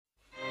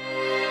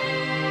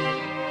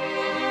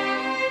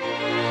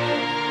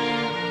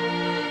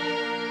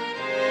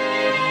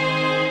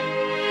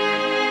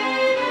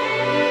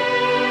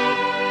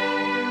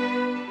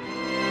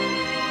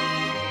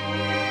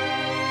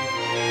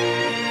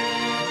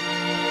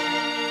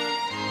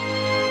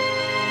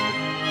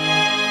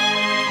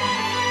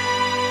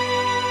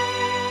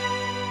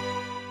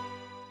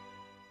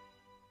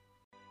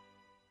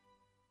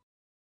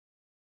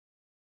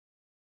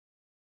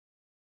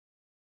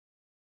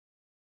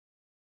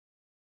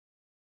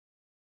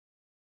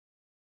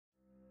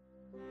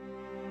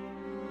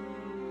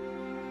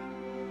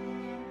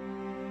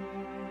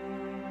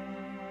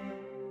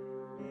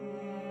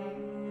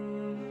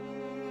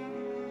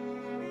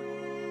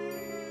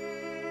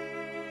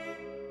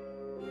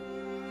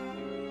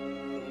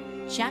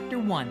Chapter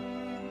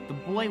 1 The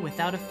Boy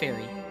Without a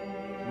Fairy.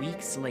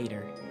 Weeks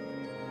later.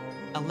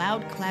 A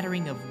loud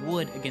clattering of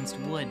wood against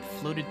wood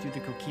floated through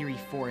the Kokiri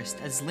forest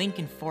as Link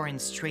and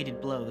Forens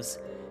traded blows.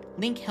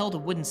 Link held a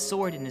wooden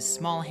sword in his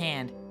small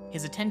hand,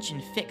 his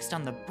attention fixed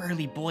on the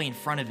burly boy in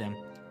front of him.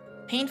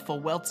 Painful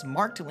welts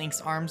marked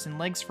Link's arms and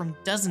legs from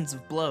dozens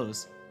of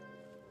blows.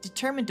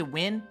 Determined to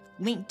win,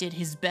 Link did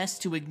his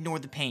best to ignore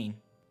the pain.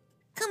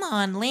 "Come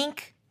on,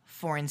 Link,"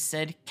 Forens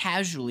said,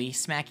 casually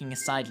smacking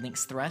aside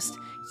Link's thrust.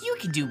 "You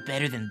can do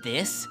better than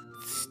this."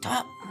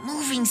 "Stop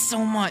moving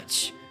so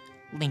much,"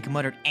 Link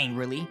muttered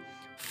angrily.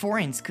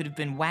 Forens could have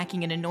been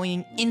whacking an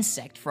annoying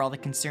insect for all the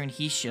concern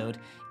he showed,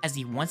 as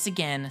he once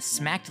again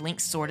smacked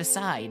Link's sword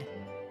aside.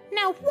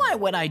 "Now why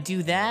would I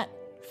do that?"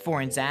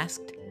 Forens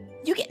asked.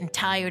 "You getting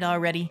tired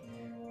already?"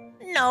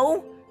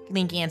 "No,"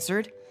 Link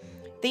answered.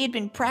 They had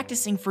been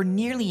practicing for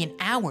nearly an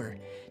hour.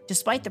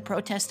 Despite the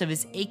protest of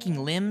his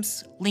aching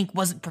limbs, Link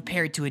wasn't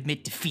prepared to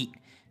admit defeat.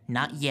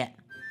 Not yet.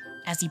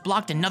 As he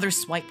blocked another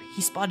swipe,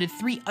 he spotted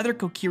 3 other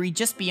Kokiri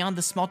just beyond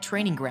the small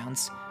training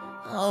grounds.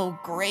 "Oh,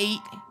 great,"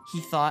 he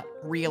thought,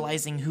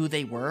 realizing who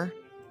they were.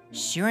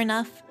 Sure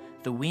enough,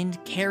 the wind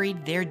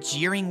carried their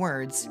jeering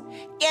words.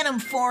 "Get 'em,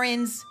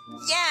 Forens!"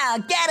 "Yeah,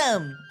 get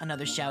 'em!"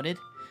 another shouted.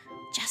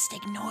 "Just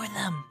ignore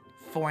them,"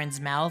 Forens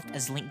mouthed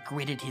as Link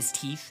gritted his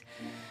teeth.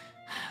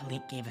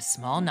 Link gave a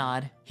small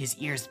nod, his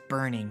ears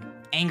burning,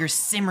 anger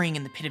simmering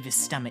in the pit of his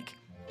stomach.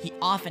 He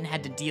often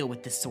had to deal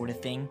with this sort of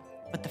thing,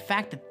 but the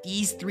fact that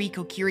these 3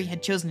 Kokiri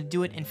had chosen to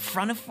do it in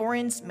front of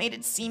Forens made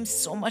it seem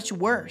so much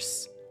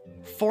worse.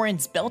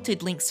 Forens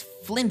belted Link's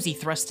flimsy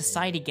thrust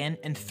aside again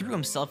and threw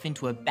himself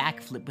into a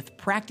backflip with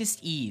practiced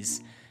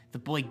ease. The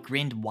boy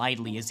grinned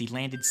widely as he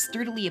landed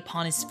sturdily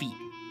upon his feet.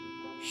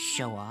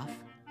 "Show off,"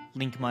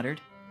 Link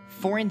muttered.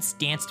 Forens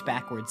danced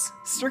backwards,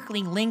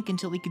 circling Link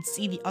until he could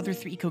see the other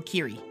 3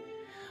 Kokiri.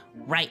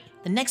 "Right,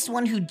 the next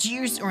one who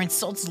jeers or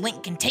insults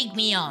Link can take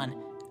me on.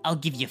 I'll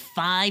give you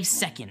 5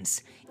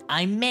 seconds.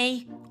 I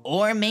may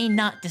or may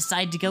not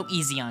decide to go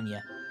easy on you.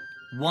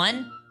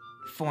 1,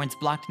 Forens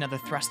blocked another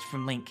thrust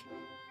from Link.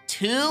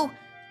 2,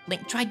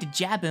 Link tried to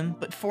jab him,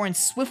 but Forens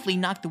swiftly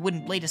knocked the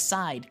wooden blade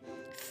aside.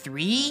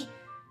 3,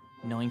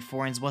 knowing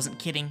Forens wasn't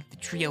kidding, the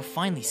trio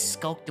finally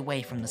skulked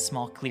away from the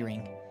small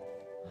clearing.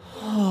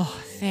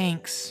 "Oh,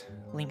 thanks,"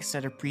 Link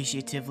said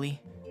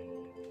appreciatively.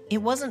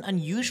 It wasn't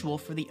unusual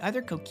for the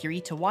other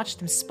Kokiri to watch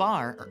them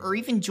spar or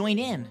even join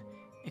in.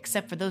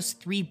 Except for those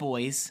 3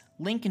 boys,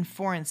 Link and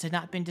Forens had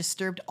not been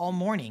disturbed all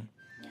morning.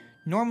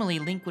 Normally,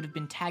 Link would have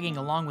been tagging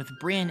along with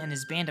Bryn and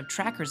his band of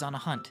trackers on a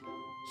hunt.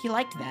 He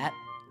liked that.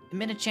 It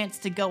meant a chance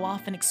to go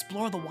off and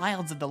explore the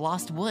wilds of the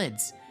Lost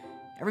Woods.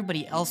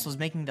 Everybody else was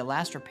making the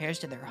last repairs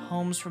to their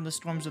homes from the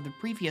storms of the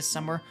previous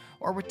summer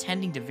or were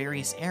tending to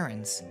various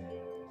errands.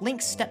 Link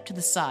stepped to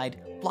the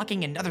side,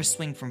 blocking another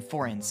swing from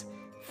Forens.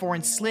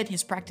 Forens slid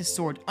his practice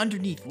sword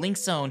underneath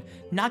Link's own,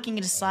 knocking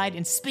it aside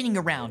and spinning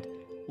around.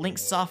 Link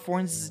saw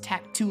Forens'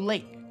 attack too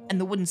late,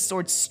 and the wooden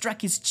sword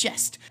struck his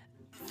chest.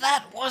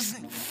 "That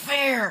wasn't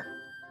fair,"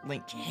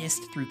 Link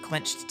hissed through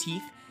clenched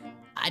teeth.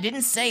 "I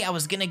didn't say I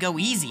was gonna go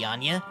easy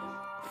on you,"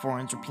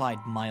 Forens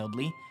replied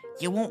mildly.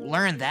 "You won't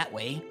learn that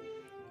way."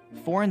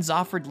 Forens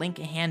offered Link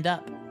a hand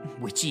up,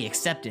 which he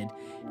accepted,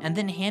 and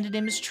then handed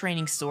him his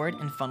training sword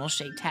and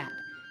funnel-shaped hat.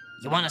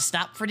 "You want to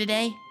stop for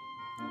today?"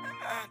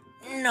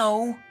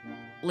 No,"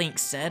 Link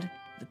said,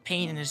 the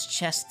pain in his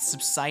chest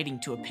subsiding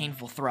to a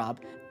painful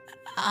throb.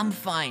 "I'm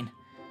fine."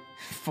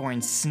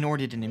 Forens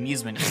snorted in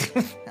amusement.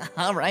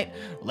 "All right,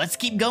 let's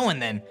keep going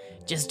then.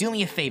 Just do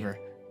me a favor.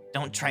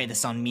 Don't try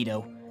this on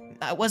Mito.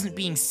 I wasn't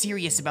being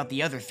serious about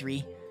the other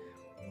 3.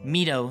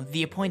 Mito,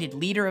 the appointed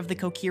leader of the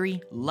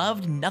Kokiri,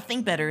 loved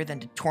nothing better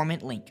than to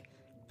torment Link.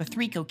 The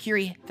 3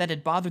 Kokiri that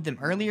had bothered them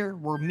earlier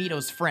were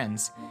Mito's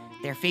friends.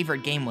 Their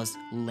favorite game was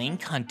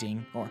Link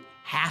hunting, or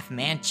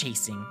half-man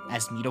chasing,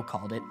 as Mito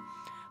called it.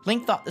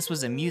 Link thought this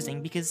was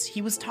amusing because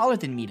he was taller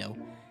than Mito.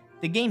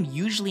 The game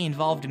usually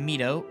involved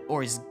Mito,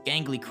 or his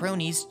gangly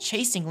cronies,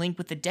 chasing Link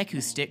with the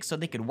Deku stick so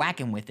they could whack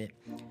him with it.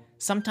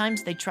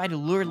 Sometimes they tried to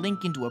lure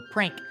Link into a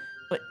prank,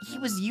 but he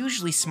was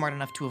usually smart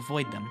enough to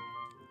avoid them.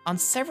 On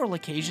several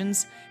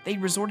occasions, they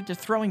resorted to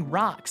throwing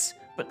rocks,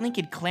 but Link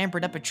had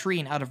clambered up a tree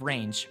and out of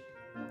range.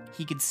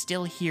 He could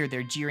still hear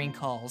their jeering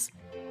calls.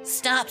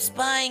 "Stop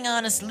spying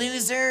on us,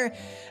 loser!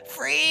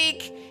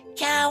 Freak!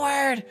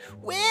 Coward!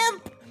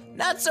 Wimp!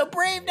 Not so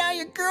brave now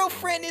your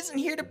girlfriend isn't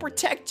here to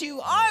protect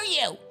you, are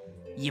you?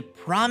 You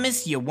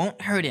promise you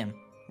won't hurt him,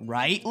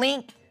 right,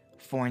 Link?"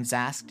 Forens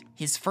asked,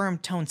 his firm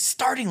tone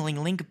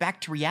startling Link back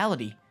to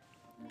reality.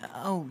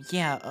 "Oh,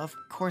 yeah, of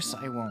course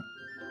I won't,"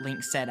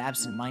 Link said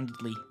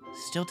absent-mindedly,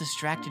 still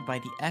distracted by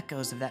the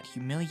echoes of that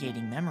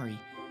humiliating memory.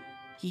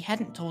 He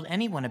hadn't told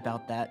anyone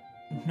about that,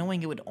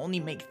 knowing it would only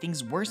make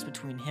things worse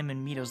between him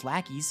and Mito's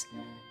lackeys.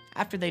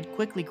 After they'd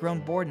quickly grown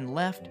bored and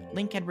left,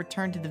 Link had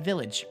returned to the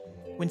village.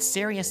 When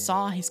Saria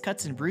saw his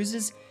cuts and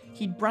bruises,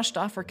 he'd brushed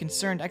off her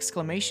concerned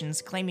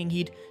exclamations, claiming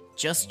he'd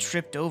just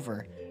tripped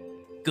over.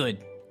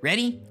 "Good.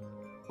 Ready?"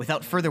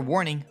 Without further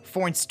warning,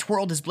 Forens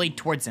twirled his blade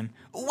towards him.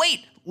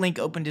 "Wait! Link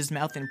opened his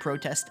mouth in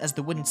protest as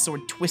the wooden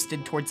sword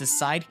twisted towards his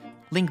side.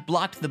 Link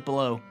blocked the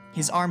blow,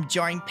 his arm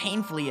jarring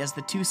painfully as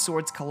the two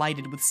swords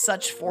collided with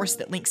such force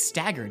that Link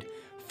staggered.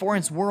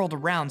 Forens whirled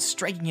around,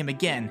 striking him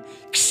again.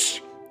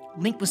 Ksh!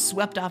 Link was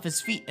swept off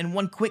his feet in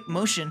one quick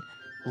motion.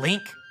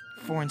 Link,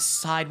 Forens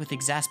sighed with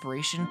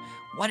exasperation.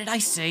 What did I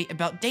say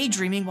about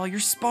daydreaming while you're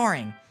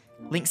sparring?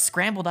 Link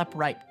scrambled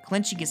upright,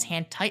 clenching his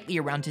hand tightly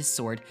around his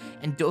sword,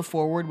 and dove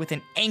forward with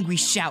an angry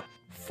shout.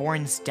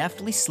 Forens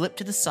deftly slipped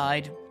to the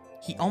side.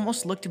 He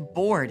almost looked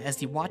bored as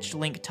he watched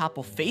Link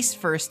topple face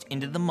first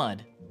into the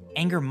mud.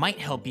 Anger might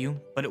help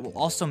you, but it will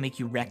also make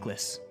you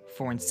reckless,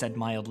 Forens said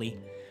mildly.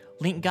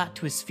 Link got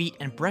to his feet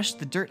and brushed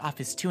the dirt off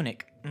his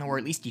tunic, or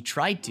at least he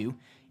tried to.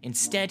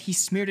 Instead, he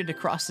smeared it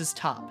across his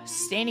top,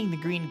 staining the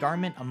green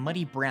garment a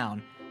muddy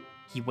brown.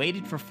 He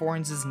waited for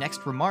Forens'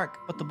 next remark,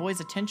 but the boy's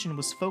attention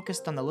was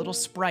focused on the little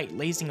sprite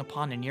lazing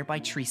upon a nearby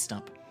tree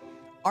stump.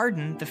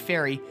 Arden, the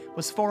fairy,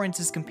 was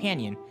Forens'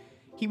 companion.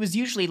 He was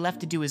usually left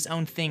to do his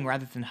own thing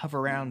rather than hover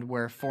around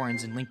where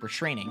Forens and Link were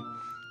training.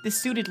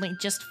 This suited Link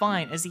just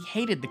fine, as he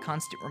hated the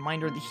constant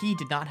reminder that he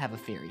did not have a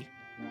fairy.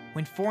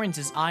 When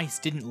Forens' eyes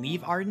didn't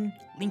leave Arden,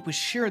 Link was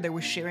sure they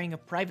were sharing a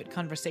private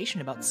conversation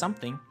about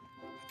something.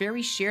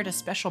 Fairies shared a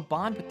special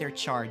bond with their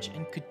charge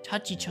and could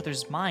touch each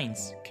other's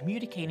minds,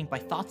 communicating by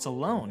thoughts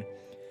alone.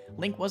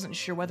 Link wasn't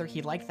sure whether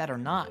he liked that or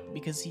not,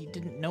 because he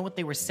didn't know what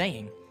they were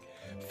saying.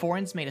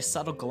 Forens made a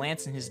subtle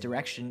glance in his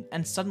direction,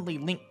 and suddenly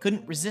Link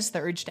couldn't resist the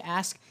urge to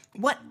ask,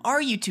 "What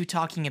are you two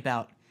talking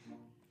about?"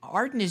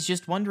 "Arden is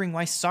just wondering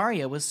why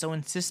Saria was so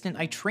insistent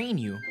I train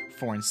you,"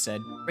 Forens said,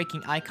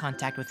 breaking eye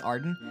contact with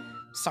Arden.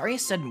 "Saria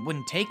said it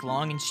wouldn't take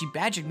long, and she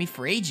badgered me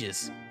for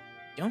ages.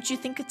 Don't you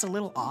think it's a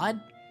little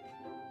odd?"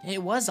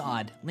 It was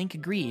odd, Link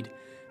agreed,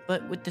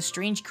 but with the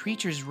strange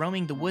creatures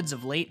roaming the woods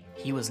of late,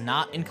 he was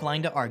not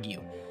inclined to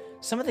argue.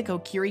 Some of the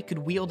Kokiri could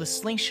wield a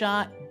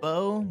slingshot,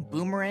 bow,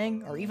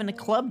 boomerang, or even a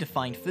club to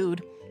find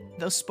food.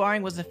 Though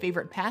sparring was a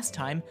favorite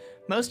pastime,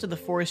 most of the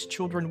forest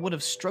children would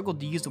have struggled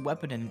to use a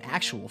weapon in an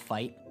actual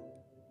fight.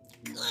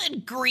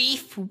 "Good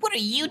grief, what are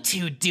you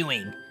two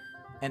doing?"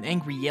 An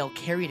angry yell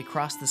carried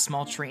across the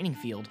small training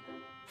field.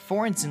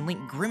 Forens and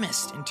Link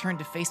grimaced and turned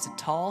to face a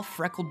tall,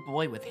 freckled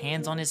boy with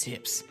hands on his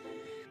hips.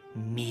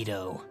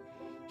 Mito.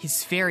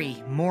 His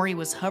fairy, Mori,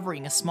 was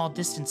hovering a small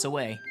distance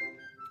away.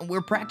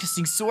 "We're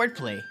practicing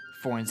swordplay,"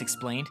 Forens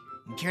explained.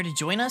 "Care to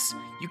join us?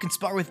 You can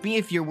spar with me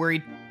if you're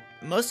worried."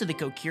 Most of the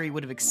Kokiri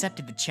would have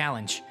accepted the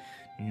challenge.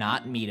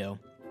 Not Mito.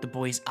 The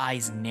boy's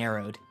eyes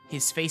narrowed,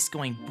 his face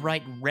going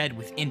bright red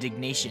with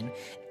indignation.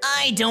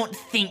 "I don't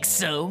think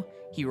so,"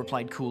 he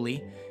replied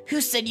coolly. "Who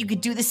said you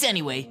could do this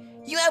anyway?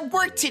 You have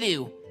work to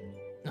do."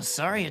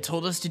 "Saria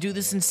told us to do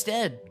this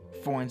instead,"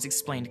 Forens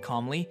explained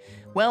calmly.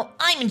 "Well,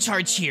 I'm in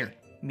charge here,"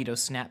 Mito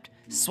snapped,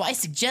 "so I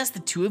suggest the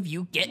two of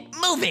you get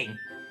moving."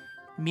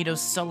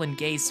 Mito's sullen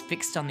gaze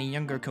fixed on the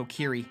younger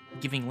Kokiri,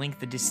 giving Link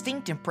the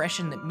distinct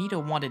impression that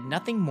Mito wanted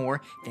nothing more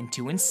than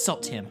to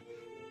insult him.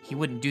 He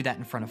wouldn't do that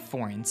in front of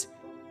Forens.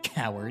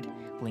 Coward,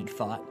 Link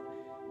thought.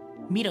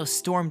 Mito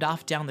stormed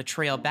off down the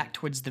trail back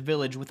towards the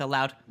village with a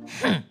loud,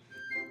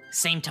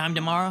 "Same time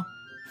tomorrow?"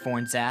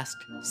 Forens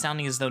asked,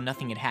 sounding as though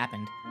nothing had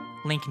happened.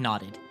 Link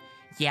nodded.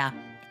 "Yeah,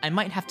 I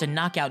might have to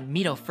knock out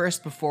Mito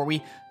first before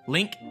we—"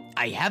 "Link,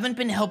 I haven't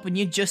been helping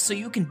you just so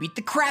you can beat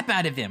the crap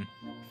out of him,"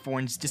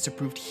 Forens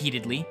disapproved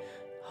heatedly.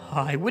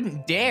 "I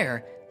wouldn't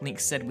dare," Link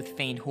said with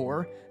feigned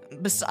horror.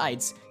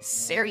 "Besides,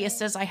 Saria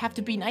says I have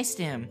to be nice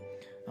to him."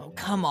 "Oh,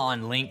 come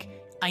on, Link.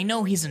 I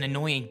know he's an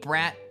annoying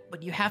brat,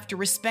 but you have to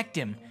respect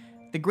him.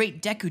 The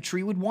great Deku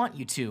Tree would want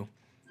you to."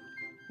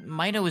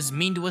 "Mito is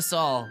mean to us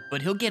all,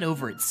 but he'll get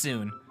over it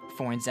soon,"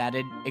 Forens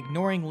added,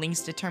 ignoring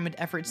Link's determined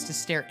efforts to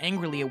stare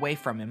angrily away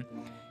from him.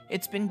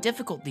 "It's been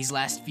difficult these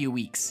last few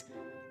weeks."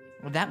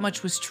 That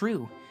much was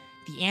true.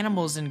 The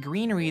animals and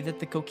greenery that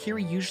the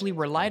Kokiri usually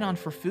relied on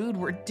for food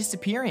were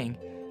disappearing.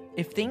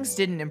 If things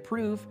didn't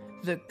improve,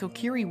 the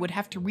Kokiri would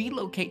have to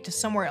relocate to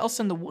somewhere else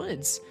in the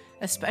woods,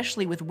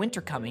 especially with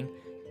winter coming.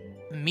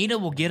 "Mito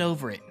will get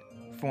over it,"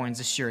 Forens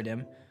assured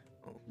him.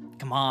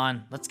 "Come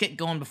on, let's get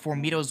going before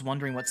Mito's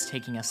wondering what's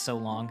taking us so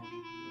long."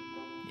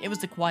 It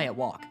was a quiet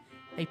walk.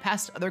 They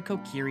passed other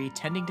Kokiri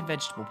tending to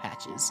vegetable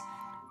patches.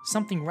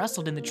 Something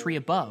rustled in the tree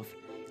above.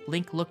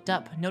 Link looked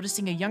up,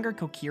 noticing a younger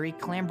Kokiri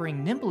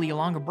clambering nimbly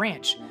along a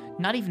branch,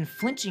 not even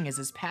flinching as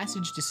his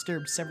passage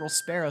disturbed several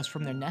sparrows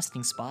from their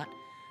nesting spot.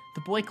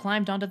 The boy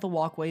climbed onto the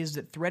walkways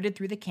that threaded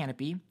through the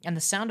canopy, and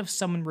the sound of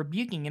someone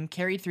rebuking him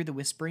carried through the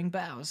whispering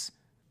boughs.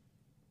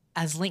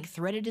 As Link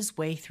threaded his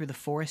way through the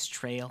forest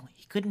trail,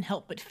 he couldn't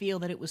help but feel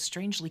that it was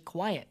strangely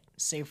quiet,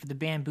 save for the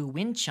bamboo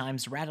wind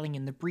chimes rattling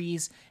in the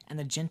breeze and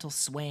the gentle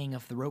swaying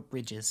of the rope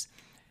bridges.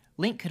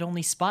 Link could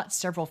only spot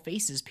several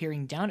faces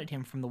peering down at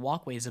him from the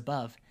walkways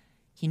above.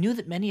 He knew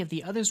that many of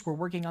the others were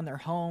working on their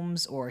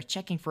homes or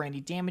checking for any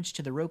damage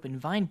to the rope and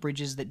vine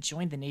bridges that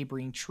joined the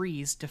neighboring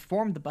trees to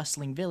form the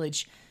bustling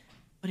village,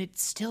 but it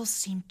still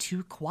seemed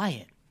too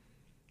quiet.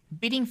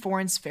 Bidding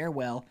Forens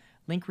farewell,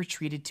 Link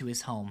retreated to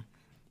his home.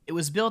 It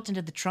was built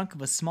into the trunk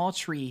of a small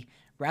tree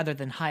rather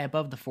than high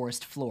above the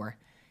forest floor.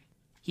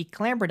 He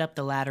clambered up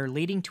the ladder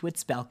leading to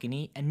its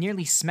balcony and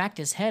nearly smacked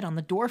his head on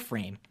the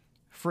doorframe.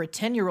 For a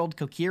 10-year-old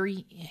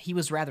Kokiri, he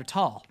was rather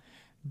tall.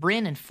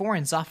 Bryn and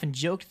Forens often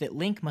joked that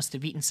Link must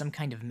have eaten some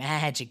kind of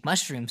magic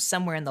mushroom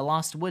somewhere in the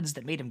Lost Woods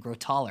that made him grow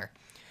taller.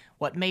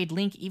 What made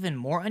Link even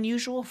more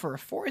unusual for a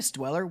forest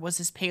dweller was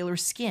his paler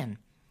skin.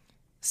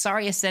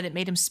 Saria said it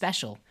made him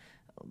special,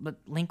 but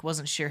Link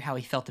wasn't sure how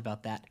he felt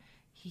about that.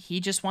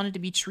 He just wanted to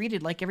be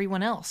treated like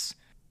everyone else.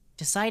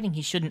 Deciding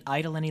he shouldn't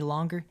idle any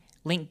longer,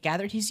 Link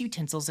gathered his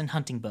utensils and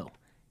hunting bow.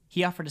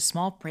 He offered a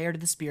small prayer to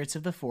the spirits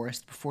of the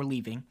forest before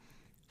leaving.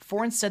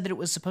 Forens said that it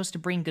was supposed to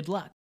bring good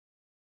luck.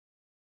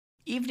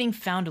 Evening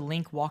found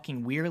Link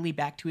walking wearily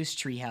back to his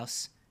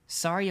treehouse,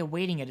 Saria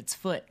waiting at its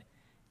foot.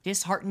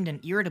 Disheartened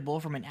and irritable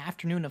from an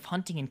afternoon of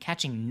hunting and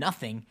catching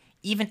nothing,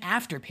 even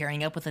after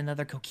pairing up with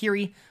another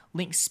Kokiri,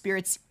 Link's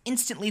spirits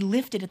instantly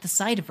lifted at the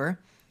sight of her.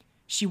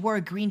 She wore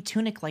a green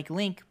tunic like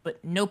Link,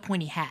 but no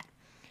pointy hat.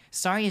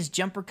 Saria's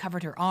jumper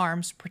covered her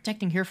arms,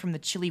 protecting her from the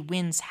chilly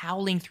winds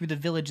howling through the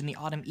village in the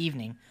autumn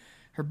evening.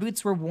 Her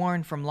boots were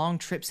worn from long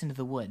trips into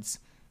the woods.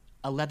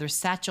 A leather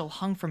satchel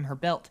hung from her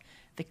belt,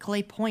 the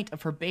clay point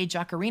of her beige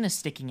ocarina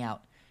sticking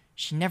out.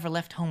 She never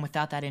left home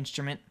without that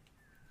instrument.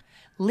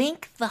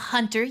 "Link, the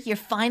hunter, you're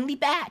finally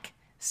back,"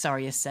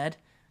 Saria said.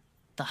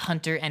 "The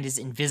hunter and his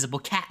invisible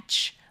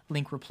catch,"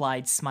 Link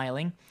replied,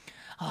 smiling.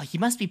 "Oh, you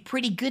must be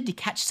pretty good to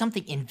catch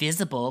something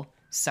invisible,"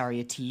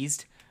 Saria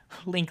teased.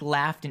 Link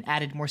laughed and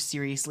added more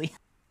seriously,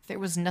 "There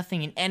was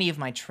nothing in any of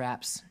my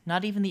traps.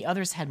 Not even the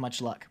others had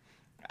much luck.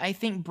 I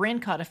think Bryn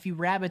caught a few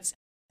rabbits.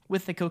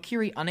 With the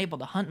Kokiri unable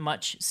to hunt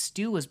much,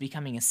 stew was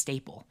becoming a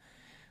staple."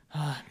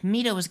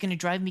 "Mito is going to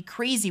drive me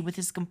crazy with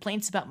his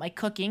complaints about my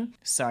cooking,"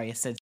 Saria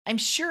said. "I'm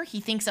sure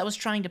he thinks I was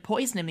trying to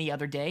poison him the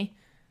other day."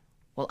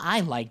 "Well, I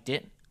liked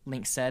it,"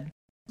 Link said.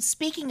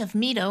 "Speaking of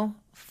Mito,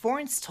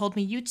 Forens told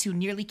me you two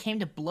nearly came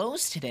to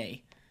blows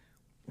today."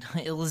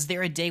 "Is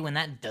there a day when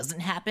that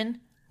doesn't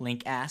happen?"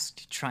 Link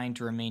asked, trying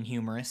to remain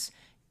humorous.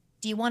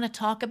 "Do you want to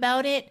talk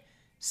about it?"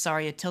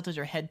 Saria tilted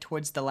her head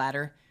towards the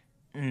ladder.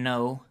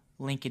 "No,"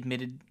 Link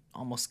admitted,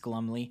 almost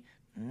glumly.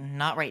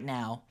 "Not right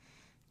now."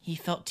 He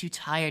felt too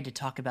tired to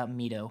talk about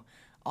Mito.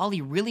 All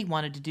he really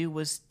wanted to do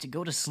was to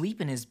go to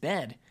sleep in his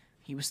bed.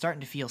 He was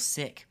starting to feel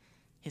sick,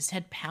 his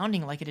head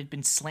pounding like it had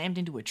been slammed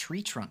into a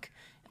tree trunk.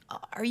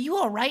 "Are you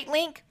all right,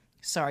 Link?"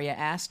 Saria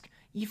asked.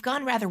 "You've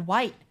gone rather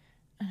white.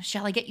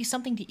 Shall I get you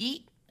something to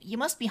eat? You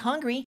must be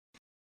hungry."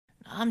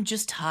 "I'm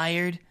just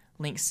tired,"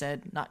 Link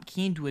said, not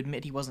keen to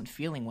admit he wasn't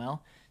feeling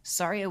well.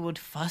 Saria would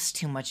fuss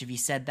too much if he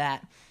said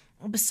that.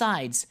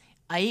 "Besides,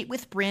 I ate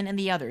with Bryn and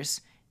the others."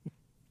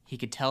 He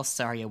could tell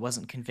Saria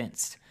wasn't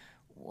convinced.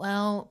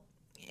 "Well,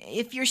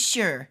 if you're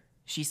sure,"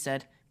 she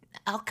said,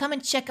 "I'll come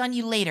and check on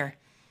you later."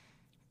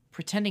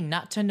 Pretending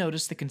not to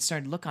notice the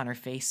concerned look on her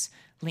face,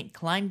 Link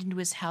climbed into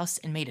his house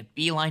and made a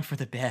beeline for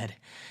the bed.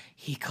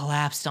 He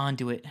collapsed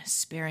onto it,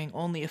 sparing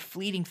only a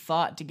fleeting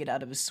thought to get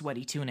out of his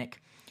sweaty tunic.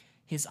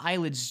 His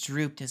eyelids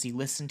drooped as he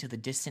listened to the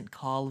distant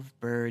call of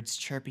birds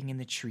chirping in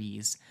the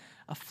trees.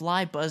 A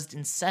fly buzzed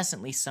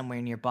incessantly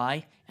somewhere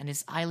nearby, and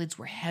his eyelids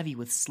were heavy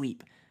with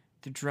sleep.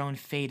 The drone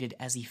faded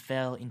as he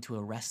fell into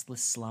a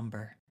restless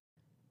slumber.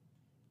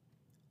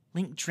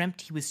 Link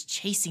dreamt he was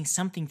chasing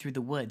something through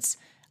the woods,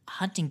 a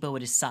hunting bow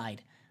at his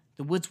side.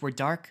 The woods were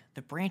dark,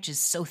 the branches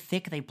so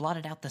thick they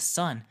blotted out the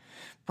sun.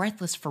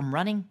 Breathless from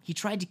running, he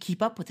tried to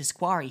keep up with his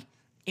quarry.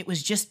 It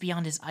was just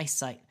beyond his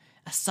eyesight.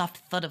 A soft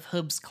thud of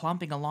hooves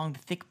clomping along the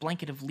thick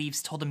blanket of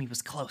leaves told him he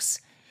was close.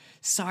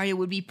 Saria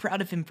would be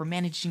proud of him for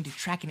managing to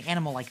track an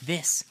animal like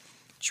this.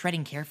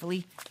 Treading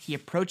carefully, he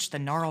approached the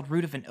gnarled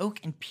root of an oak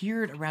and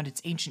peered around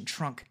its ancient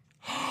trunk.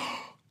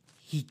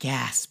 He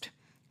gasped.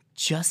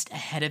 Just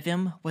ahead of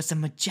him was a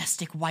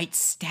majestic white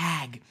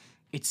stag.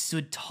 It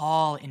stood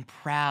tall and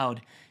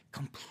proud,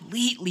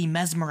 completely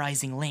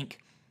mesmerizing Link.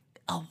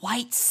 A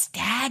white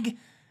stag?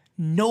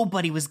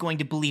 Nobody was going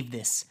to believe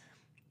this.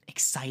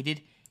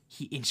 Excited,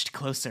 he inched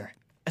closer.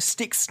 A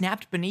stick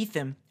snapped beneath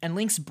him, and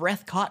Link's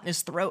breath caught in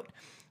his throat.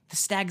 The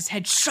stag's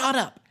head shot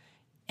up,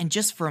 and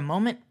just for a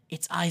moment,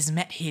 its eyes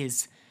met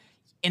his.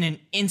 In an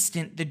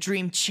instant, the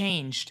dream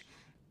changed.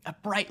 A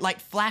bright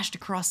light flashed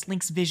across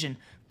Link's vision,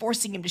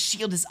 forcing him to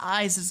shield his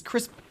eyes as a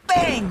crisp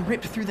bang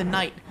ripped through the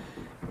night.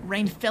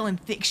 Rain fell in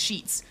thick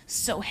sheets,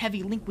 so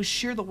heavy Link was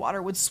sure the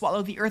water would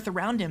swallow the earth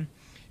around him.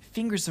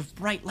 Fingers of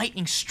bright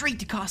lightning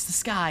streaked across the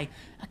sky,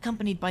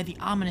 accompanied by the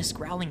ominous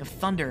growling of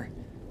thunder.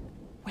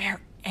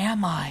 Where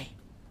am I?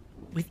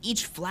 With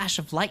each flash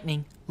of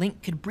lightning,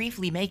 Link could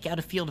briefly make out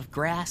a field of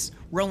grass,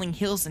 rolling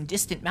hills, and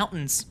distant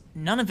mountains,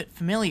 none of it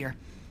familiar.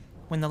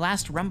 When the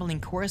last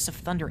rumbling chorus of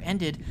thunder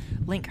ended,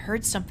 Link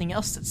heard something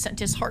else that sent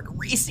his heart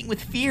racing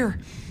with fear.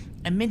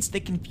 Amidst the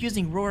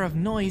confusing roar of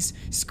noise,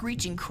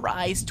 screeching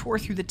cries tore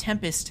through the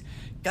tempest.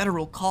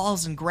 Guttural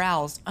calls and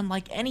growls,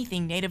 unlike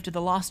anything native to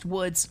the Lost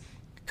Woods,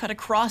 cut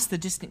across the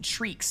distant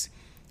shrieks.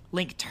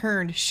 Link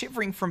turned,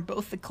 shivering from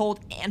both the cold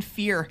and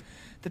fear.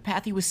 The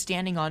path he was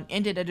standing on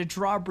ended at a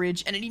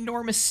drawbridge and an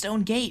enormous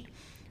stone gate.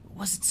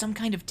 Was it some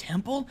kind of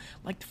temple,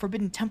 like the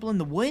Forbidden Temple in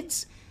the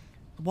woods?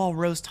 The wall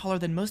rose taller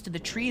than most of the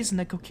trees in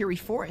the Kokiri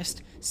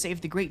forest, save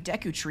the great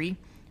Deku tree,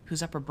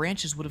 whose upper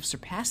branches would have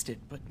surpassed it,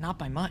 but not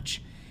by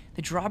much.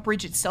 The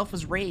drawbridge itself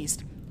was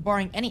raised,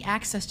 barring any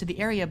access to the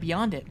area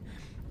beyond it.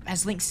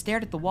 As Link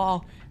stared at the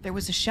wall, there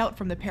was a shout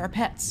from the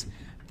parapets.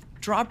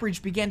 The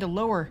drawbridge began to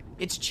lower,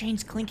 its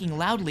chains clinking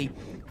loudly.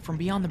 From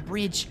beyond the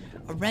bridge,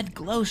 a red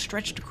glow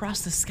stretched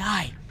across the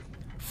sky.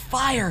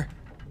 Fire!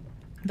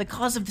 The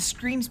cause of the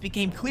screams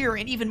became clearer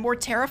and even more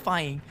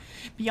terrifying.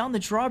 Beyond the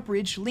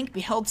drawbridge, Link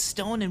beheld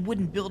stone and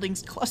wooden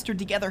buildings clustered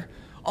together.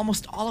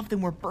 Almost all of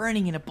them were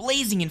burning in a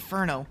blazing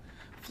inferno.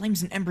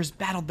 Flames and embers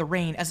battled the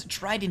rain as it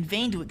tried in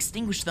vain to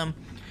extinguish them.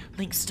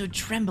 Link stood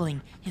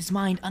trembling, his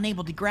mind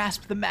unable to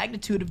grasp the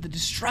magnitude of the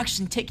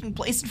destruction taking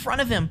place in front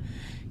of him.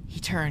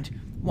 He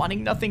turned,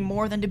 wanting nothing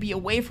more than to be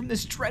away from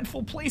this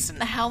dreadful place in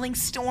the howling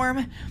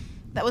storm.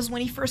 That was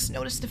when he first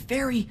noticed a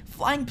fairy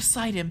flying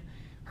beside him.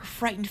 Her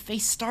frightened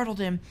face startled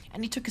him,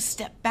 and he took a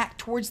step back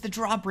towards the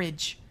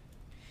drawbridge.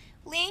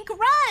 "Link,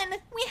 run!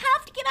 We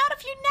have to get out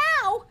of here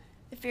now!"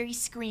 The fairy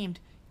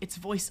screamed, its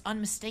voice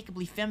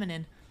unmistakably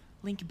feminine.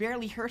 Link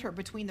barely heard her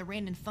between the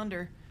rain and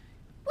thunder.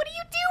 "What are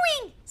you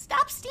doing?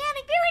 Stop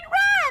standing there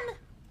and run!"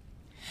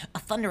 A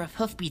thunder of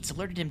hoofbeats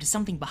alerted him to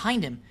something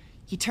behind him.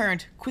 He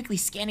turned, quickly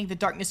scanning the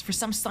darkness for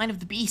some sign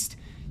of the beast.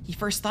 He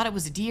first thought it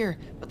was a deer,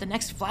 but the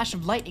next flash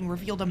of lightning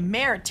revealed a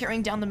mare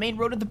tearing down the main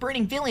road of the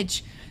burning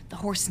village. The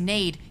horse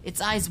neighed,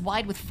 its eyes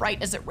wide with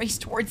fright as it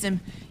raced towards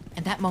him.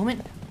 At that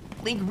moment,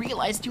 Link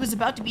realized he was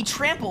about to be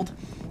trampled.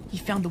 He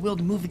found the will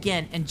to move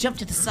again and jumped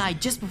to the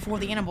side just before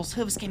the animal's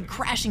hooves came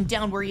crashing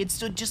down where he had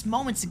stood just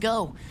moments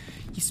ago.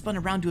 He spun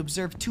around to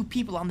observe two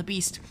people on the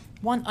beast,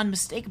 one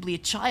unmistakably a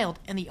child,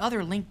 and the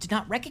other Link did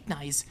not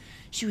recognize.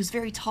 She was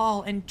very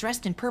tall and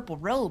dressed in purple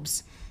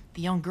robes.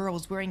 The young girl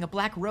was wearing a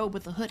black robe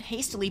with the hood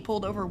hastily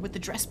pulled over with the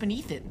dress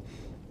beneath it.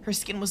 Her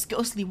skin was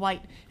ghostly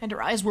white, and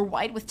her eyes were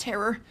wide with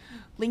terror.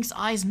 Link's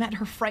eyes met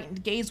her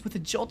frightened gaze with a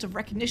jolt of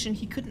recognition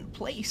he couldn't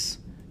place.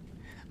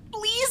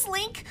 "Please,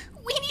 Link,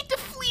 we need to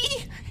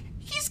flee!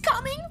 He's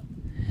coming!"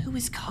 Who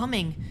is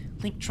coming?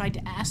 Link tried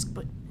to ask,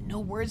 but no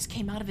words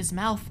came out of his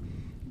mouth.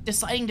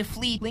 Deciding to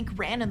flee, Link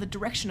ran in the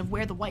direction of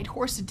where the white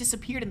horse had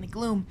disappeared in the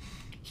gloom.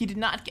 He did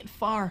not get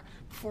far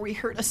before he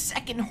heard a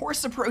second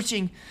horse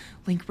approaching.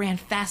 Link ran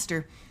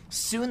faster.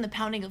 Soon the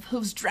pounding of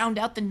hooves drowned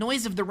out the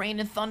noise of the rain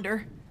and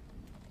thunder.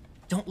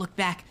 "Don't look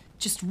back,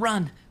 just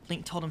run,"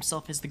 Link told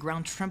himself as the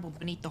ground trembled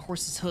beneath the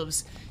horse's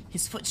hooves.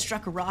 His foot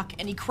struck a rock,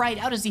 and he cried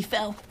out as he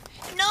fell.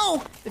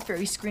 "No!" the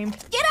fairy screamed.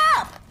 "Get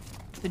up!"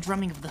 The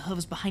drumming of the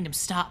hooves behind him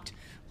stopped.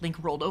 Link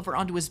rolled over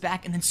onto his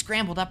back and then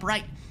scrambled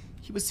upright.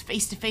 He was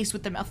face to face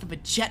with the mouth of a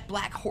jet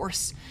black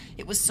horse.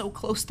 It was so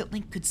close that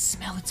Link could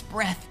smell its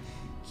breath.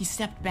 He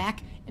stepped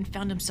back and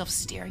found himself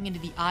staring into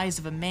the eyes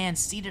of a man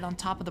seated on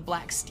top of the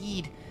black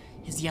steed.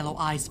 His yellow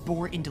eyes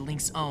bore into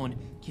Link's own,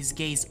 his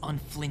gaze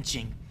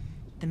unflinching.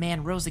 The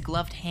man rose a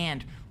gloved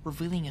hand,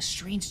 revealing a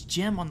strange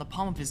gem on the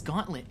palm of his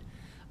gauntlet.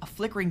 A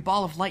flickering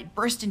ball of light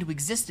burst into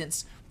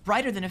existence,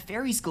 brighter than a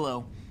fairy's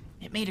glow.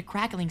 It made a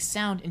crackling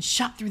sound and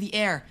shot through the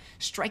air,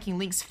 striking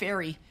Link's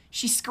fairy.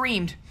 She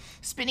screamed.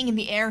 Spinning in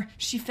the air,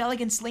 she fell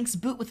against Link's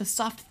boot with a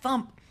soft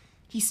thump.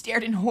 He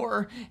stared in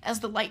horror as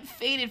the light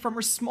faded from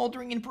her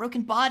smoldering and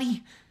broken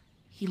body.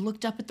 He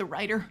looked up at the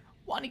rider,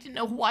 wanting to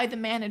know why the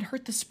man had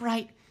hurt the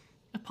sprite.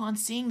 Upon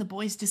seeing the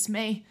boy's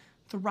dismay,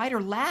 the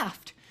rider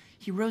laughed.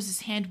 He rose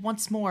his hand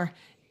once more,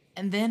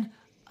 and then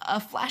a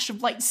flash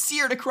of light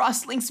seared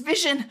across Link's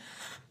vision.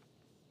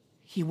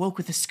 He woke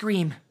with a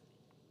scream.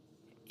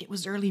 It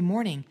was early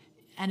morning,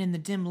 and in the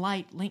dim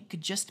light, Link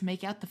could just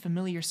make out the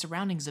familiar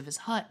surroundings of his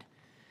hut.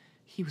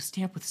 He was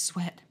damp with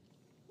sweat.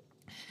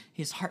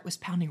 His heart was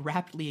pounding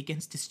rapidly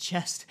against his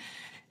chest,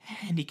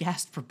 and he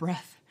gasped for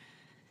breath.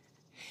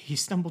 He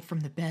stumbled from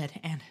the bed,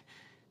 and,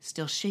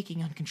 still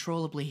shaking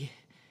uncontrollably,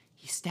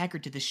 he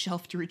staggered to the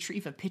shelf to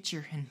retrieve a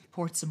pitcher and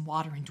poured some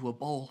water into a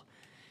bowl.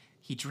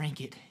 He drank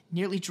it,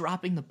 nearly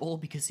dropping the bowl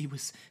because he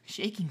was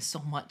shaking so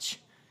much.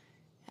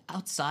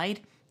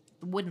 Outside,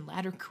 the wooden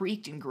ladder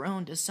creaked and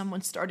groaned as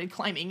someone started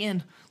climbing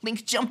in.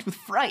 Link jumped with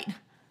fright.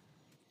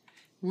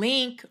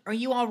 "Link, are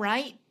you all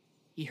right?"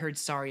 he heard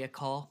Saria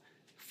call.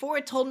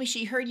 "Fora told me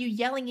she heard you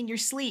yelling in your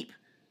sleep."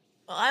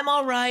 "I'm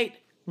all right,"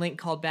 Link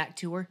called back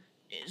to her.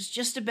 "It's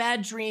just a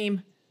bad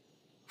dream."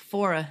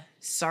 Fora,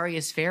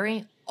 Saria's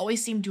fairy,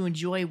 always seemed to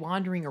enjoy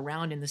wandering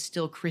around in the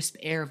still crisp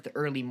air of the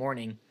early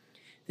morning.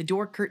 The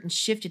door curtain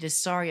shifted as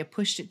Saria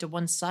pushed it to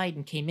one side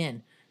and came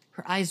in.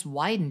 Her eyes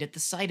widened at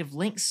the sight of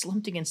Link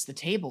slumped against the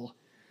table.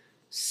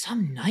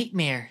 "Some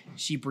nightmare,"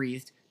 she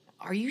breathed.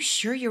 "Are you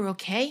sure you're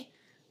okay?"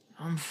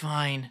 "I'm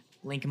fine,"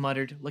 Link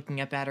muttered, looking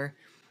up at her.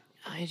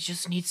 "I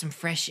just need some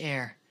fresh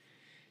air."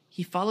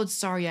 He followed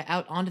Saria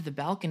out onto the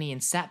balcony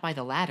and sat by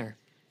the ladder.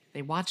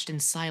 They watched in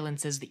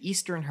silence as the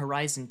eastern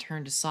horizon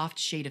turned a soft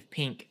shade of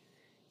pink.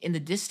 In the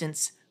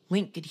distance,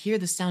 Link could hear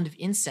the sound of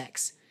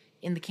insects.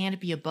 In the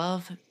canopy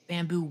above,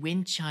 bamboo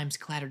wind chimes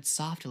clattered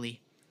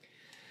softly.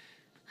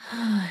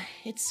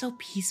 "It's so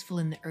peaceful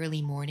in the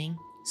early morning,"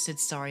 said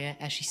Saria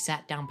as she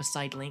sat down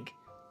beside Link.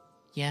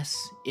 "Yes,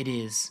 it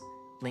is,"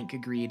 Link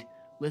agreed,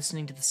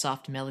 listening to the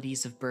soft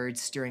melodies of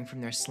birds stirring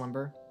from their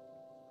slumber.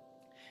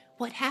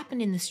 "What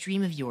happened in this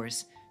dream of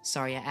yours?"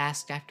 Saria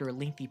asked after a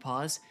lengthy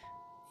pause.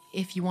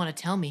 "If you want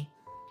to tell me."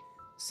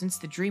 Since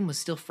the dream was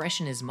still fresh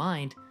in his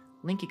mind,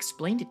 Link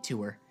explained it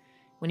to her.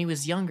 When he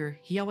was younger,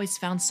 he always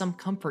found some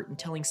comfort in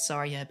telling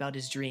Saria about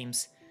his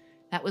dreams.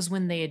 That was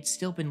when they had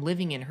still been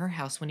living in her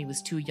house when he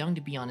was too young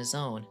to be on his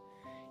own.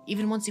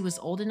 Even once he was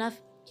old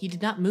enough, he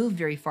did not move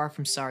very far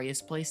from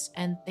Saria's place,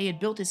 and they had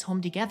built his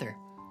home together.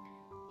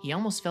 He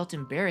almost felt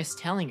embarrassed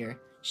telling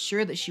her,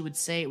 sure that she would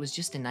say it was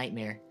just a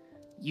nightmare.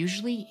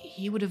 Usually,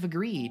 he would have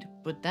agreed,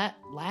 but that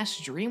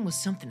last dream was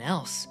something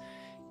else.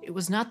 It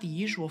was not the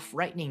usual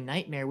frightening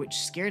nightmare which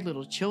scared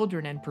little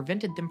children and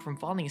prevented them from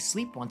falling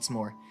asleep once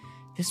more.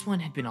 This one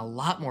had been a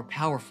lot more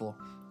powerful,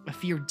 a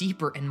fear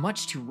deeper and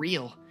much too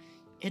real.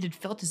 It had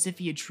felt as if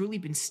he had truly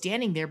been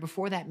standing there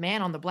before that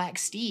man on the black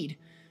steed.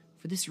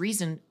 For this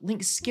reason,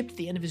 Link skipped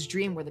the end of his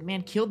dream where the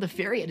man killed the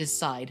fairy at his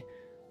side.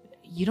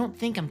 "You don't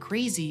think I'm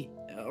crazy,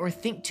 or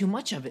think too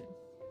much of it,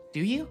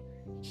 do you?"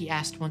 he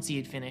asked once he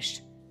had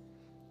finished.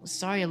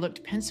 Saria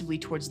looked pensively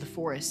towards the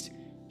forest.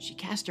 She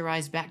cast her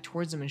eyes back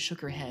towards him and shook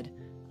her head.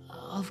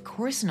 "Of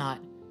course not.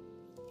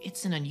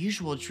 It's an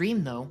unusual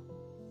dream, though.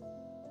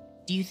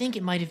 Do you think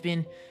it might have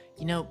been,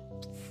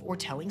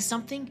 foretelling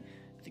something?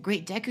 The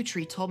Great Deku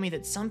Tree told me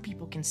that some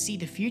people can see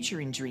the future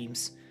in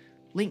dreams."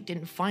 Link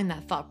didn't find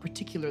that thought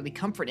particularly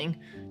comforting,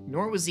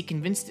 nor was he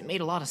convinced it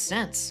made a lot of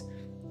sense.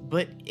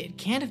 "But it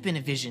can't have been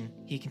a vision,"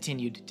 he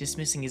continued,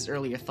 dismissing his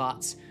earlier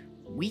thoughts.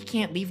 "We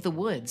can't leave the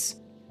woods."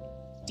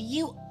 "Do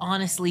you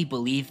honestly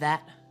believe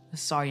that?"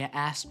 Saria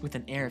asked with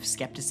an air of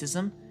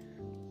skepticism.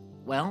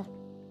 "Well,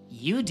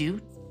 you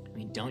do,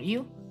 don't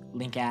you?"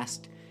 Link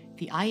asked.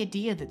 The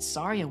idea that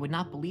Saria would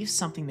not believe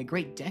something the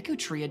Great Deku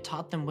Tree had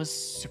taught them was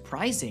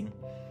surprising.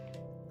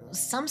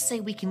 "Some say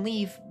we can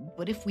leave,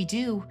 but if we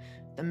do,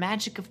 the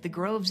magic of the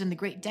groves and the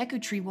Great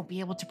Deku Tree won't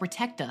be able to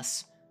protect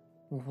us."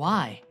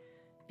 "Why?"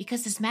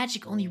 "Because this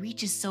magic only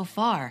reaches so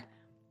far."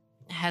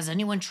 "Has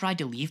anyone tried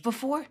to leave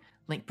before?"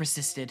 Link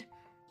persisted.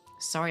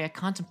 Saria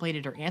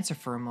contemplated her answer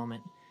for a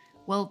moment.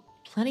 "Well,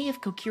 plenty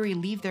of Kokiri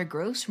leave their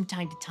groves from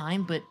time to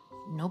time, but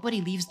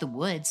nobody leaves the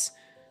woods."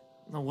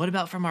 "Well, what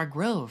about from our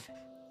grove?"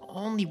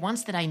 "Only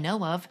once that I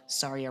know of,"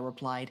 Saria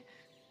replied.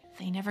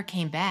 "They never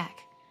came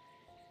back."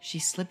 She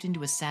slipped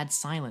into a sad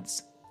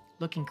silence,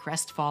 looking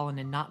crestfallen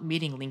and not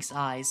meeting Link's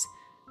eyes.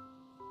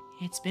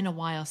 "It's been a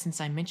while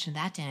since I mentioned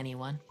that to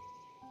anyone."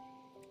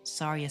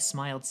 Saria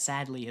smiled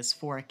sadly as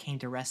Fora came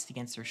to rest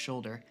against her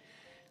shoulder.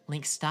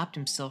 Link stopped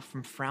himself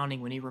from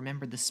frowning when he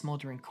remembered the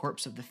smoldering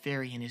corpse of the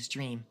fairy in his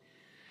dream.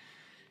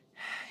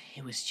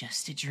 "It was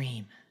just a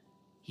dream,"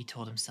 he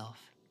told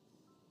himself.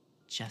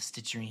 "Just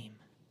a dream."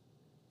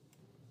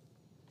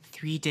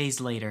 3 days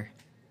later,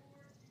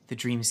 the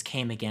dreams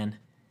came again.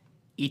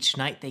 Each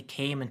night they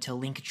came until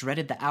Link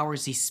dreaded the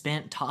hours he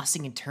spent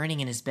tossing and turning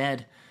in his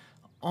bed.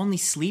 Only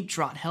sleep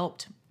draught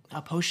helped,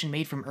 a potion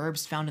made from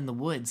herbs found in the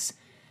woods.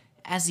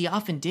 As he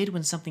often did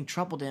when something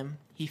troubled him,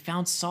 he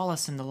found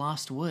solace in the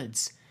lost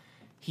woods.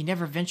 He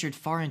never ventured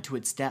far into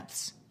its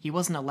depths. He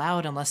wasn't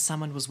allowed unless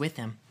someone was with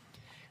him.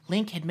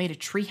 Link had made a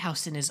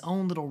treehouse in his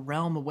own little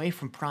realm away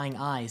from prying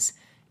eyes.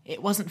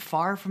 It wasn't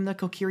far from the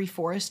Kokiri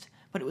forest,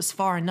 but it was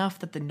far enough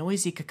that the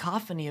noisy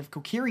cacophony of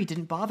Kokiri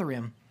didn't bother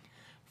him.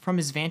 From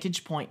his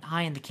vantage point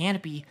high in the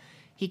canopy,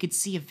 he could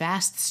see a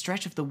vast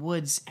stretch of the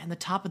woods and the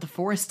top of the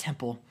forest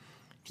temple.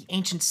 The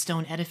ancient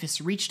stone edifice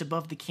reached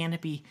above the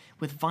canopy,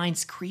 with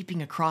vines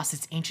creeping across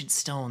its ancient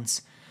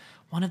stones.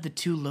 One of the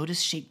two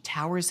lotus-shaped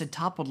towers had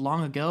toppled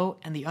long ago,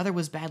 and the other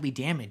was badly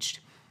damaged.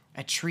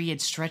 A tree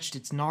had stretched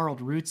its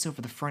gnarled roots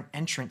over the front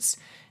entrance,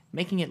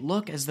 making it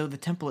look as though the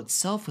temple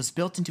itself was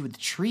built into the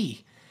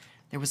tree.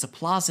 There was a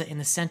plaza in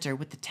the center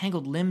with the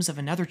tangled limbs of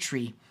another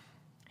tree.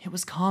 It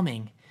was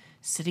calming,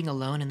 sitting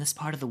alone in this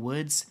part of the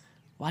woods,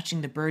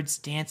 watching the birds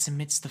dance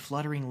amidst the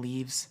fluttering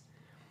leaves.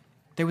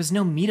 There was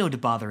no Mito to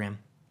bother him.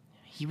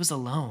 He was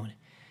alone.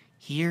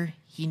 Here,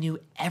 he knew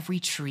every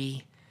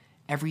tree,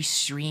 every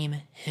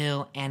stream,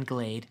 hill, and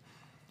glade.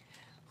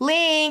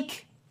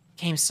 "Link!"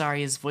 came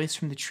Saria's voice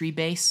from the tree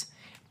base.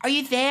 "Are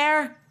you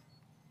there?"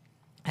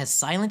 As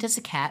silent as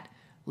a cat,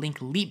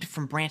 Link leaped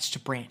from branch to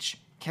branch,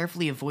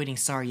 carefully avoiding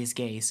Saria's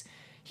gaze.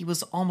 He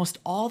was almost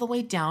all the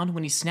way down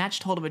when he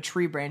snatched hold of a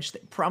tree branch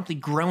that promptly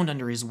groaned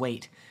under his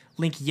weight.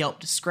 Link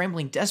yelped,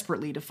 scrambling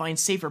desperately to find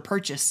safer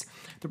purchase.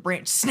 The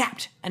branch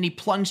snapped, and he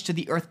plunged to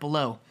the earth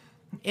below.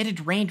 It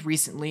had rained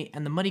recently,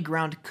 and the muddy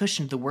ground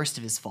cushioned the worst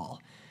of his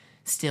fall.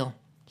 Still,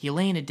 he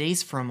lay in a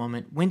daze for a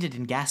moment, winded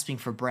and gasping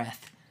for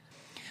breath.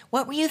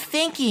 "What were you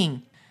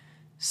thinking?"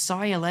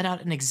 Saria let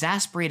out an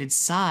exasperated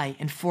sigh,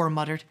 and Fora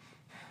muttered,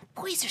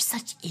 "Boys are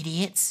such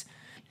idiots."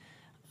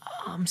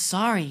 "I'm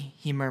sorry,"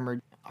 he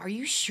murmured. "Are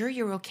you sure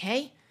you're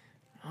okay?"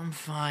 "I'm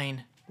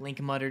fine," Link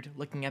muttered,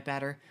 looking up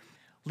at her.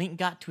 Link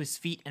got to his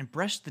feet and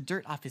brushed the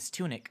dirt off his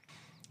tunic.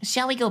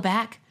 "Shall we go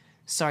back?"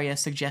 Saria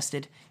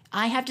suggested.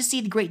 "I have to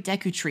see the Great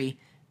Deku Tree,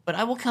 but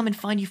I will come and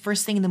find you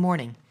first thing in the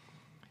morning."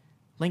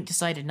 Link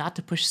decided not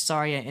to push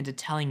Saria into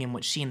telling him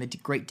what she and the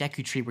Great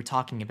Deku Tree were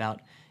talking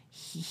about.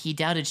 He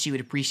doubted she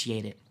would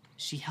appreciate it.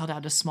 She held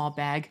out a small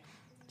bag.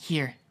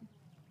 Here,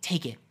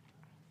 take it.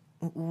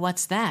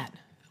 What's that?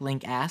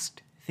 Link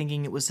asked,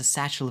 thinking it was a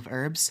satchel of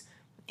herbs.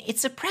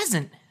 It's a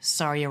present,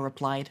 Saria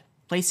replied,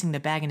 placing the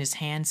bag in his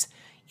hands.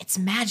 It's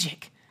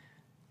magic.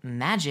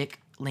 Magic?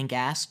 Link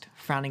asked,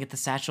 frowning at the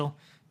satchel.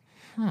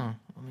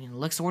 It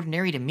looks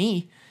ordinary to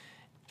me.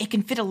 It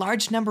can fit a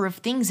large number of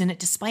things in it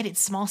despite its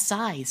small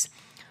size.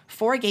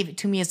 Fora gave it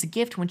to me as a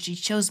gift when she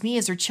chose me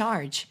as her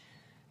charge.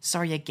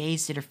 Saria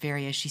gazed at her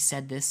fairy as she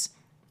said this.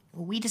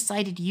 We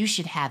decided you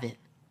should have it.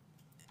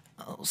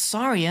 Oh,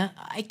 Saria,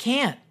 I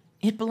can't.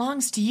 It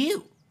belongs to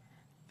you.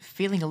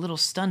 Feeling a little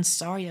stunned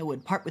Saria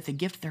would part with the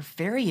gift their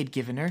fairy had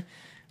given her,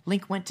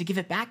 Link went to give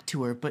it back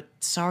to her, but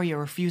Saria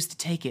refused to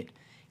take it.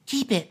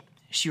 Keep it,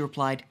 she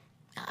replied.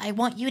 I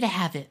want you to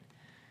have it.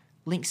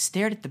 Link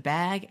stared at the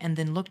bag and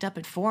then looked up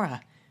at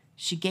Fora.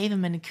 She gave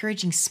him an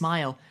encouraging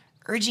smile,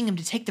 urging him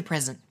to take the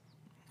present.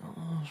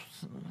 Oh,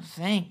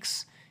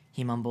 thanks,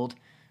 he mumbled.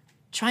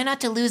 Try not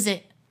to lose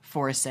it,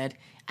 Fora said.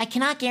 I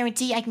cannot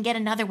guarantee I can get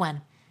another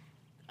one.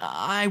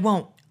 I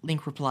won't,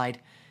 Link replied.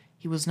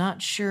 He was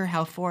not sure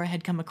how Fora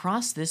had come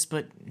across this,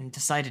 but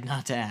decided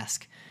not to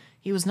ask.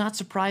 He was not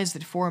surprised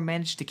that Fora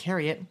managed to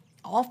carry it.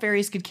 All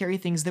fairies could carry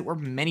things that were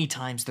many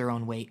times their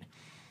own weight.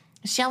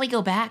 Shall we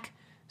go back?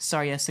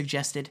 Saria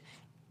suggested.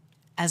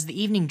 As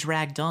the evening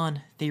dragged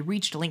on, they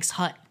reached Link's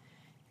hut.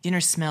 Dinner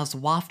smells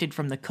wafted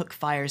from the cook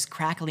fires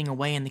crackling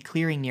away in the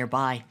clearing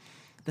nearby.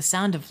 The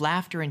sound of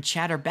laughter and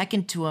chatter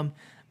beckoned to him,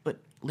 but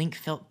Link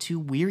felt too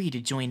weary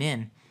to join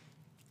in.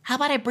 How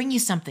about I bring you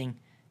something?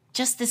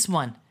 Just this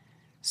one,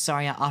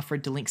 Saria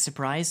offered to Link's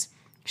surprise.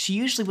 She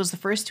usually was the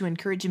first to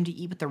encourage him to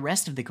eat with the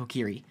rest of the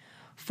kokiri.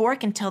 Fora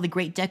can tell the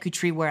great Deku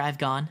Tree where I've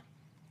gone.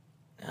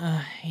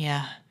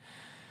 Yeah.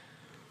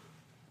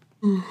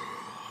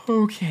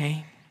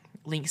 Okay,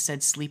 Link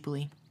said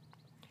sleepily.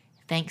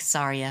 Thanks,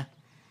 Saria.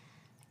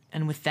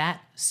 And with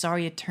that,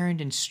 Saria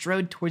turned and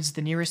strode towards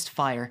the nearest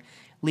fire,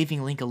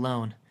 leaving Link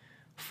alone.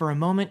 For a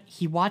moment,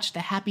 he watched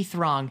the happy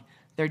throng,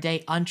 their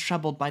day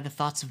untroubled by the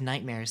thoughts of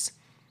nightmares.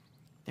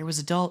 There was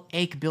a dull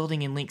ache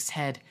building in Link's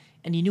head,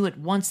 and he knew at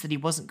once that he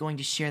wasn't going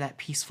to share that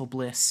peaceful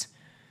bliss.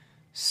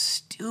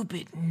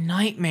 Stupid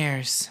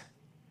nightmares.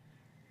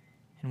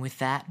 And with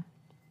that,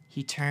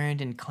 he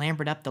turned and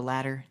clambered up the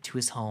ladder to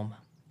his home.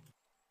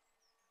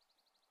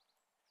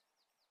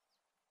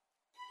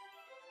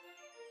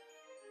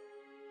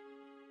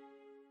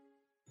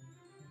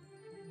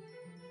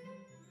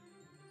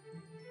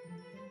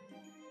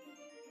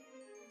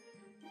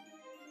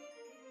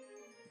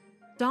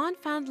 Dawn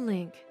found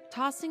Link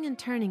tossing and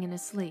turning in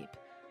his sleep,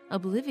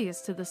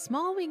 oblivious to the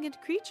small winged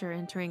creature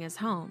entering his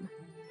home.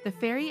 The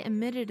fairy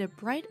emitted a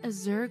bright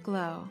azure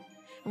glow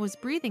and was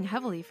breathing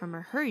heavily from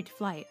her hurried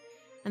flight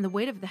and the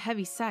weight of the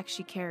heavy sack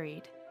she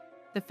carried.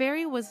 The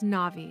fairy was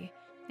Navi,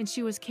 and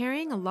she was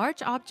carrying a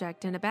large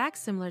object in a bag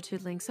similar to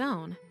Link's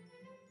own.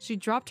 She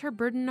dropped her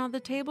burden on the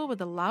table with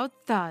a loud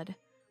thud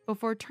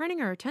before turning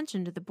her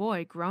attention to the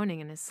boy groaning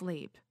in his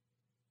sleep.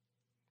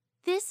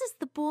 This is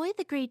the boy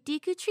the great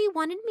Deku Tree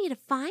wanted me to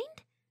find?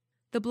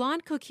 The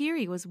blonde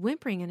Kokiri was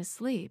whimpering in his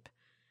sleep,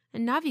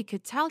 and Navi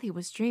could tell he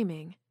was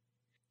dreaming.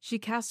 She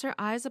cast her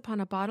eyes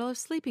upon a bottle of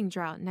sleeping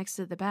draught next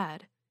to the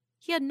bed.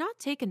 He had not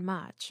taken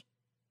much.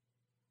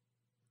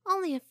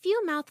 Only a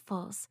few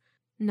mouthfuls,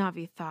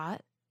 Navi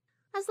thought.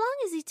 As long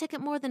as he took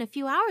it more than a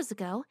few hours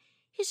ago,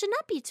 he should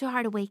not be too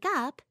hard to wake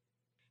up.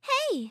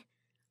 Hey,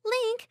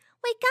 Link,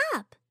 wake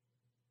up!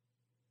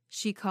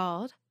 She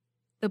called.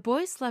 The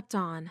boy slept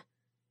on.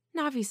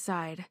 Navi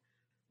sighed,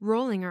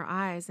 rolling her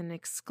eyes and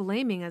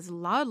exclaiming as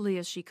loudly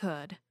as she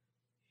could.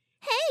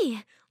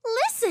 Hey,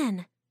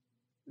 listen!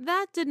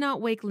 That did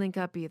not wake Link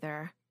up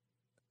either.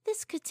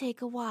 This could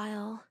take a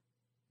while,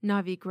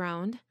 Navi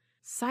groaned,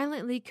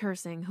 silently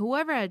cursing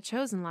whoever had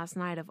chosen last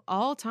night of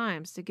all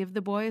times to give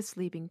the boy a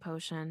sleeping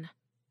potion.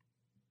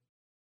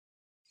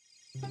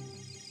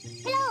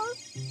 Hello!